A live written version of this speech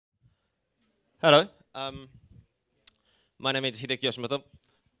Hello. Um, my name is Hideki Yoshimoto.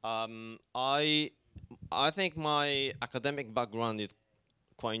 I think my academic background is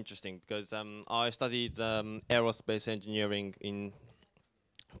quite interesting because I studied aerospace engineering in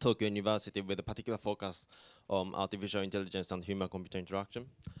Tokyo University with a particular focus on artificial intelligence and human-computer interaction.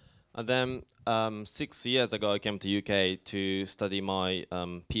 And then 6 years ago, I came to UK to study my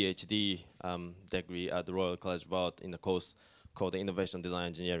PhD degree at the Royal College of Art in a course called Innovation Design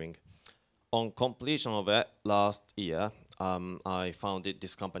Engineering. On completion of it last year, I founded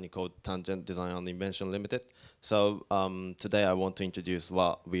this company called Tangent Design and Invention Limited. So today I want to introduce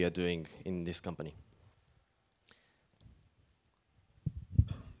what we are doing in this company.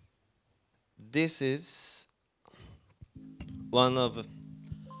 This is one of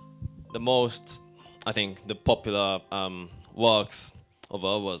the most, I think, the popular works of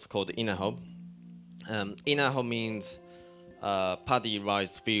ours called Inaho. Inaho means paddy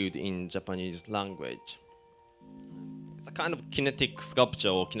rice field in Japanese language. It's a kind of kinetic sculpture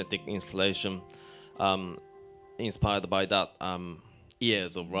or kinetic installation inspired by that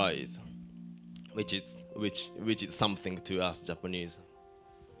ears of rice, which is something to us Japanese.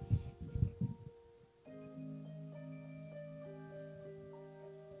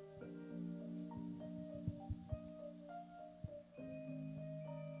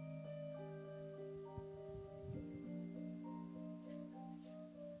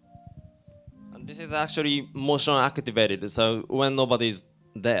 And this is actually motion activated, so when nobody's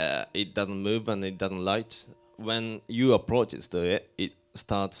there, it doesn't move and it doesn't light. When you approach it to it, it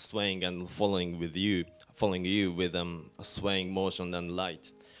starts swaying and following you with a swaying motion and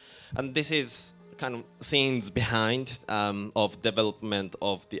light. And this is kind of scenes behind of development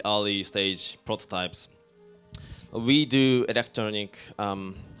of the early stage prototypes. We do electronics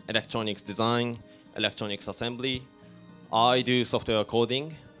design, electronics assembly. I do software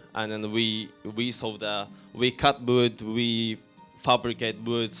coding, and then we cut wood, we fabricate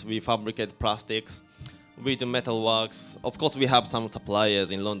woods, we fabricate plastics, we do metal works. Of course, we have some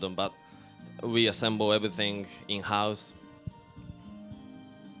suppliers in London, but we assemble everything in-house.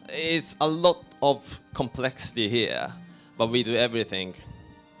 It's a lot of complexity here, but we do everything.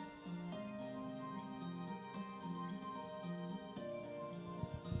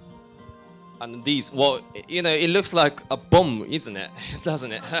 And these, well, you know, it looks like a bomb, isn't it?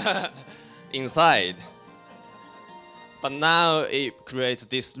 Doesn't it? Inside. But now it creates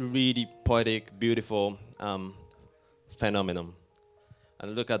this really poetic, beautiful phenomenon.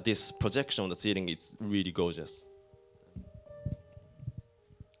 And look at this projection on the ceiling, it's really gorgeous.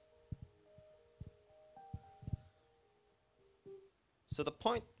 So the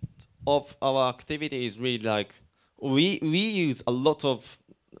point of our activity is really like, we use a lot of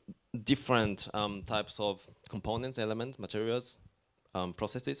different types of components, elements, materials,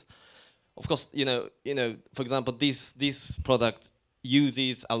 processes. Of course, for example, this product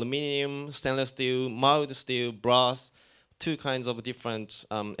uses aluminium, stainless steel, mild steel, brass, two kinds of different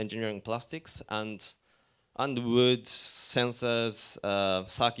engineering plastics, and wood, sensors,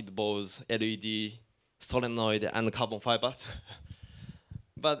 circuit boards, LED, solenoid, and carbon fibers.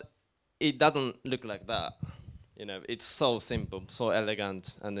 But it doesn't look like that. It's so simple, so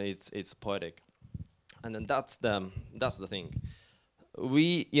elegant, and it's poetic. And then that's the thing.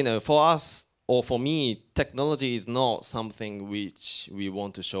 For us, or for me, technology is not something which we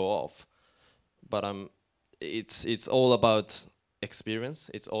want to show off, but it's all about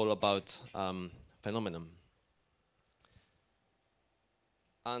experience. It's all about phenomenon.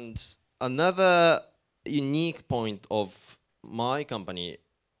 And another unique point of my company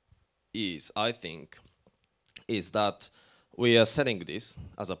is, I think, is that we are selling this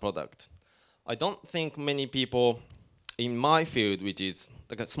as a product. I don't think many people in my field, which is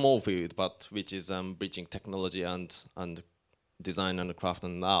like a small field, but which is bridging technology and design and craft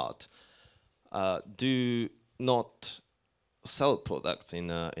and art, do not sell products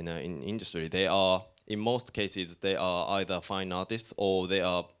in industry. They are, in most cases, they are either fine artists or they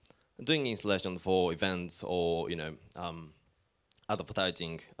are doing installation for events or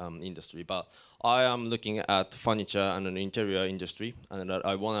advertising industry. But I am looking at furniture and an interior industry, and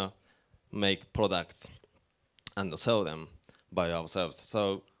I want to make products and sell them by ourselves.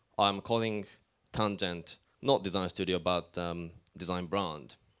 So I'm calling Tangent not design studio, but design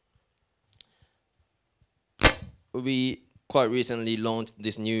brand. We quite recently launched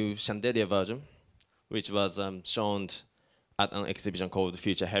this new chandelier version, which was shown at an exhibition called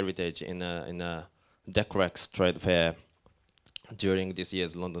Future Heritage in a Decorex trade fair during this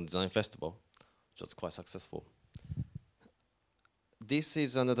year's London Design Festival, which was quite successful. This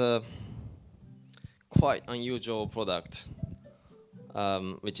is another quite unusual product,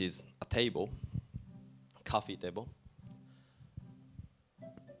 which is a table. coffee table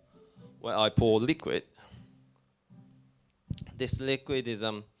where I pour liquid. This liquid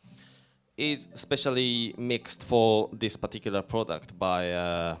is specially mixed for this particular product by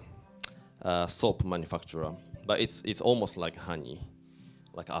a soap manufacturer, but it's almost like honey,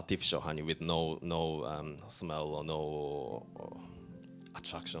 like artificial honey with no smell or no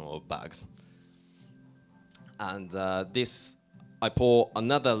attraction or bags. And this, I pour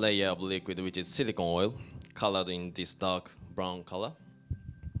another layer of liquid, which is silicone oil, colored in this dark brown color.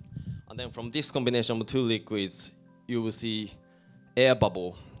 And then from this combination of two liquids, you will see air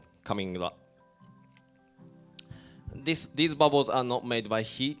bubble coming up. These bubbles are not made by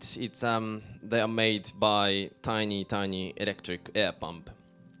heat. They are made by tiny electric air pump,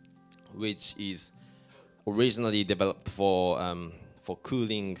 which is originally developed for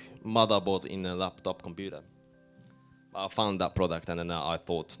cooling motherboards in a laptop computer. I found that product and then I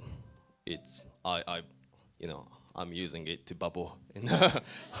thought I'm using it to bubble in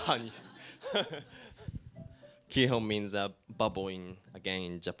honey. Kihon means bubble in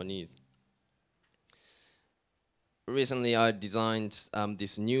Japanese. Recently, I designed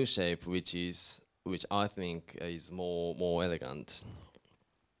this new shape, which I think is more elegant.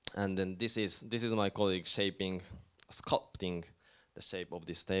 And then this is my colleague sculpting the shape of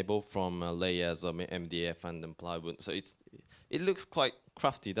this table from layers of MDF and then plywood. So it looks quite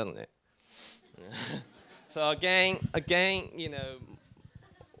crafty, doesn't it? So again,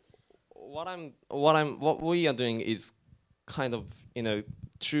 what we are doing is kind of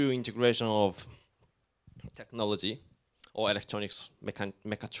true integration of technology or electronics,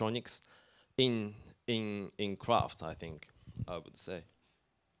 mechatronics in craft, I think I would say.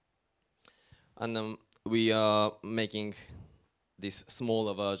 And we are making this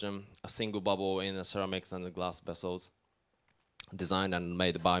smaller version, a single bubble in the ceramics and the glass vessels, designed and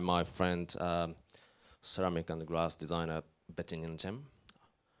made by my friend, ceramic and glass designer Bettinyan Chen.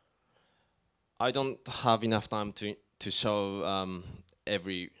 I don't have enough time to show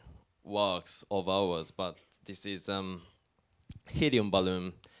every works of ours, but this is helium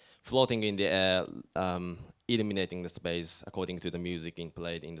balloon floating in the air, illuminating the space according to the music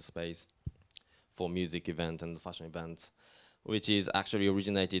played in the space for music event and fashion events, which is actually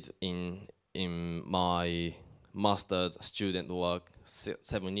originated in my master's student work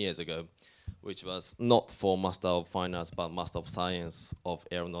 7 years ago, which was not for Master of Fine Arts, but Master of Science of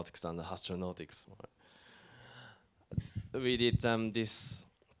Aeronautics and Astronautics. We did this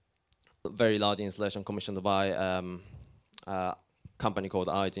very large installation commissioned by a company called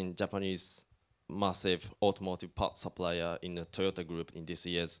Aijin, Japanese massive automotive parts supplier in the Toyota group in this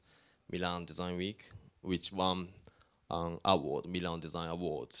year's Milan Design Week, which won an award, Milan Design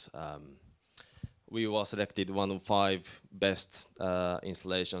Awards. We were selected one of 5 best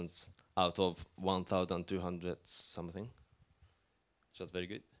installations out of 1,200 something, which was very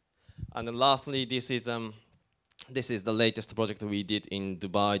good. And then lastly, this is the latest project we did in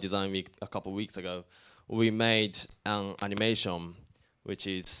Dubai Design Week a couple of weeks ago. We made an animation which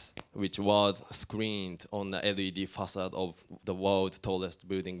was screened on the LED facade of the world's tallest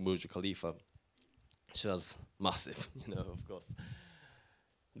building, Burj Khalifa, which was massive, of course.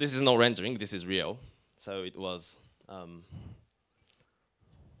 This is no rendering, this is real. So it was,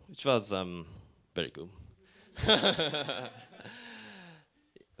 which was very cool.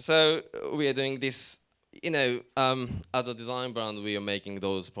 So we are doing this, as a design brand, we are making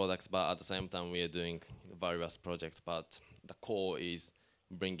those products, but at the same time we are doing various projects, but the core is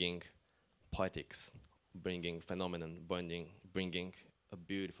bringing poetics, bringing phenomenon, bringing a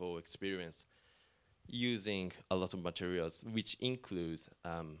beautiful experience, using a lot of materials, which includes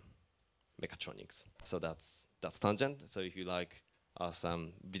mechatronics. So that's Tangent. So if you like us,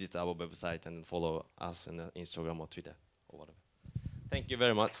 visit our website and follow us on Instagram or Twitter or whatever. Thank you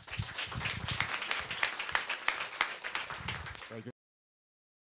very much.